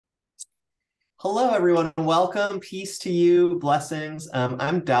Hello, everyone. Welcome. Peace to you. Blessings.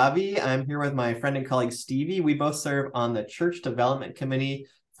 I'm Davi. I'm here with my friend and colleague Stevie. We both serve on the Church Development Committee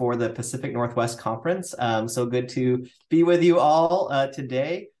for the Pacific Northwest Conference. So good to be with you all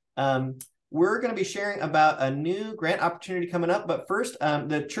today. We're going to be sharing about a new grant opportunity coming up. But first,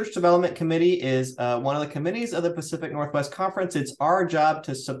 the Church Development Committee is one of the committees of the Pacific Northwest Conference. It's our job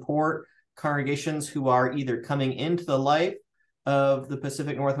to support congregations who are either coming into the life of the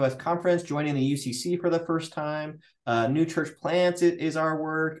Pacific Northwest Conference, joining the UCC for the first time. New church plants is our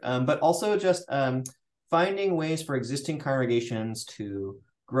work, but also just finding ways for existing congregations to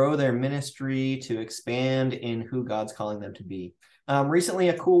grow their ministry, to expand in who God's calling them to be. Recently,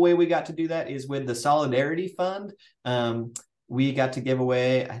 a cool way we got to do that is with the Solidarity Fund. We got to give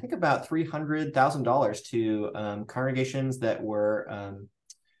away, I think, about $300,000 to congregations that were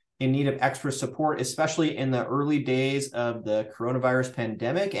in need of extra support, especially in the early days of the coronavirus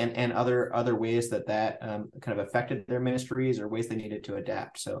pandemic and other ways that kind of affected their ministries or ways they needed to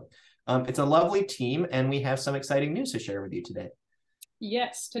adapt. So it's a lovely team, and we have some exciting news to share with you today.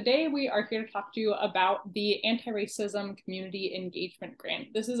 Yes, today we are here to talk to you about the Anti-Racism Community Engagement Grant.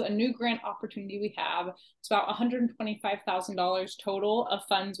 This is a new grant opportunity we have. It's about $125,000 total of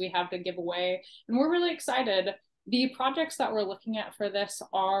funds we have to give away, and we're really excited. The projects that we're looking at for this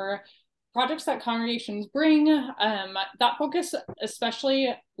are projects that congregations bring that focus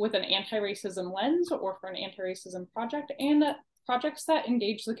especially with an anti-racism lens or for an anti-racism project, and projects that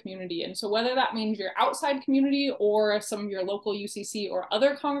engage the community. And so whether that means your outside community or some of your local UCC or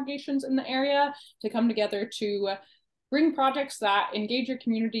other congregations in the area to come together to bring projects that engage your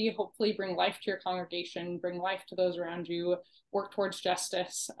community, hopefully bring life to your congregation, bring life to those around you, work towards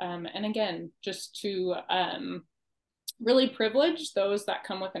justice, and again, just to really privilege those that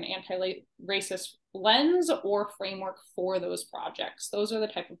come with an anti-racist lens or framework for those projects. Those are the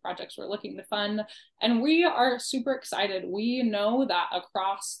type of projects we're looking to fund, and we are super excited. We know that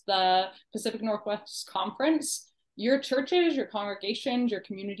across the Pacific Northwest Conference, your churches, your congregations, your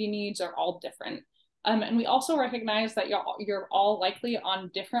community needs are all different. And we also recognize that you're all likely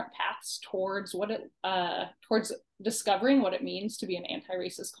on different paths towards towards discovering what it means to be an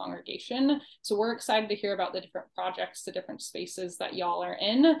anti-racist congregation. So we're excited to hear about the different projects, the different spaces that y'all are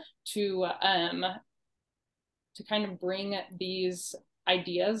in to kind of bring these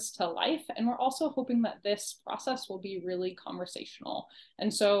ideas to life. And we're also hoping that this process will be really conversational.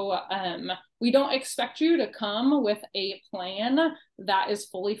 And so we don't expect you to come with a plan that is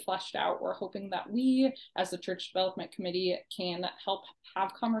fully fleshed out. We're hoping that we, as the Church Development Committee, can help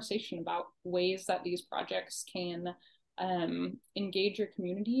have conversation about ways that these projects can engage your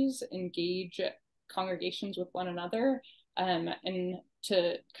communities, engage congregations with one another, and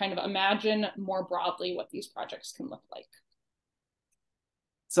to kind of imagine more broadly what these projects can look like.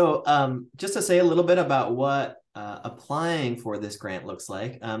 So just to say a little bit about what applying for this grant looks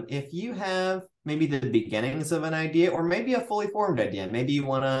like, if you have maybe the beginnings of an idea or maybe a fully formed idea, maybe you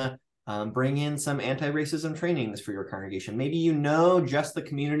want to bring in some anti-racism trainings for your congregation. Maybe you know just the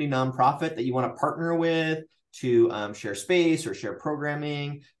community nonprofit that you want to partner with to share space or share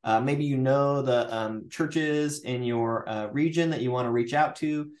programming. Maybe you know the churches in your region that you want to reach out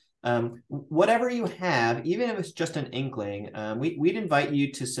to. Whatever you have, even if it's just an inkling, we'd invite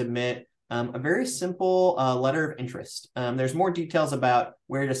you to submit a very simple letter of interest. There's more details about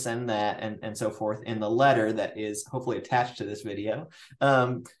where to send that and so forth in the letter that is hopefully attached to this video.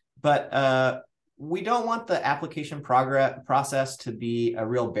 But we don't want the application process to be a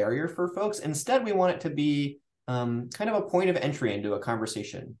real barrier for folks. Instead, we want it to be kind of a point of entry into a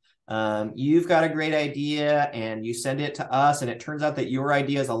conversation. You've got a great idea and you send it to us, and it turns out that your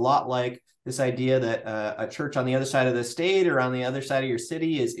idea is a lot like this idea that a church on the other side of the state or on the other side of your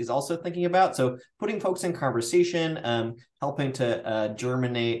city is also thinking about. So putting folks in conversation, helping to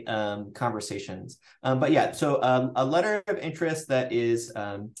germinate conversations. But yeah, so a letter of interest that is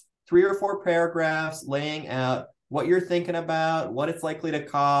 3 or 4 paragraphs laying out what you're thinking about, what it's likely to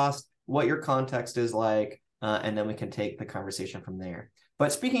cost, what your context is like, and then we can take the conversation from there.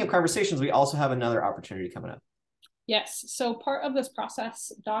 But speaking of conversations, we also have another opportunity coming up. Yes, so part of this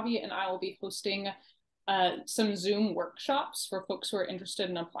process, Davi and I will be hosting some Zoom workshops for folks who are interested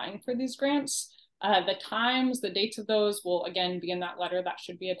in applying for these grants. The times, the dates of those will again be in that letter that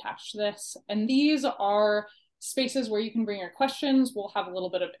should be attached to this. And these are spaces where you can bring your questions. We'll have a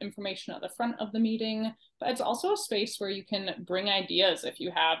little bit of information at the front of the meeting, but it's also a space where you can bring ideas if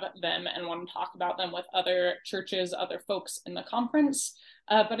you have them and want to talk about them with other churches, other folks in the conference.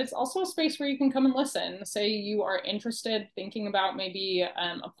 But it's also a space where you can come and listen. Say you are interested, thinking about maybe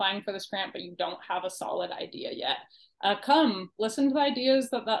applying for this grant, but you don't have a solid idea yet. come listen to the ideas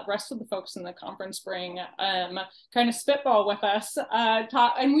that the rest of the folks in the conference bring, kind of spitball with us,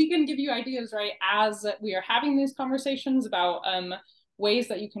 and we can give you ideas, right, as we are having these conversations about ways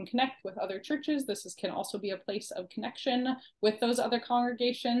that you can connect with other churches. This can also be a place of connection with those other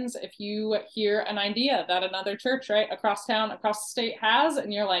congregations. If you hear an idea that another church, right, across town, across the state has,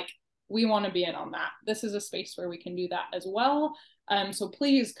 and you're like, we want to be in on that, this is a space where we can do that as well. So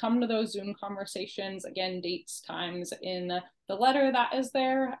please come to those Zoom conversations. Again, dates, times in the letter that is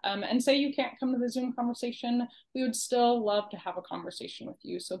there. And say you can't come to the Zoom conversation, we would still love to have a conversation with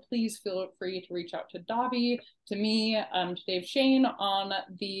you. So please feel free to reach out to Davi, to me, to Dave Shane on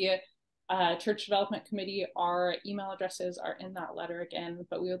the Church Development Committee. Our email addresses are in that letter again,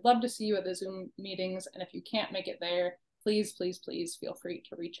 but we would love to see you at the Zoom meetings. And if you can't make it there, please, please, please feel free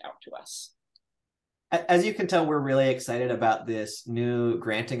to reach out to us. As you can tell, we're really excited about this new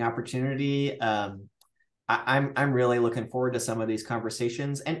granting opportunity. I'm really looking forward to some of these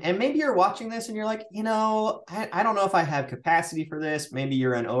conversations. And maybe you're watching this and you're like, I don't know if I have capacity for this. Maybe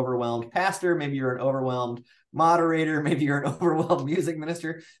you're an overwhelmed pastor. Maybe you're an overwhelmed moderator. Maybe you're an overwhelmed music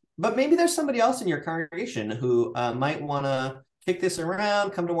minister. But maybe there's somebody else in your congregation who might want to kick this around,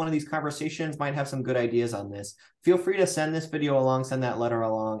 come to one of these conversations, might have some good ideas on this. Feel free to send this video along, send that letter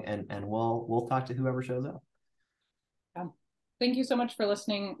along, and we'll talk to whoever shows up. Yeah. Thank you so much for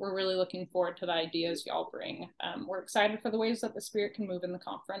listening. We're really looking forward to the ideas y'all bring. We're excited for the ways that the Spirit can move in the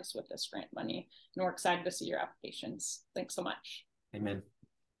conference with this grant money, and we're excited to see your applications. Thanks so much. Amen.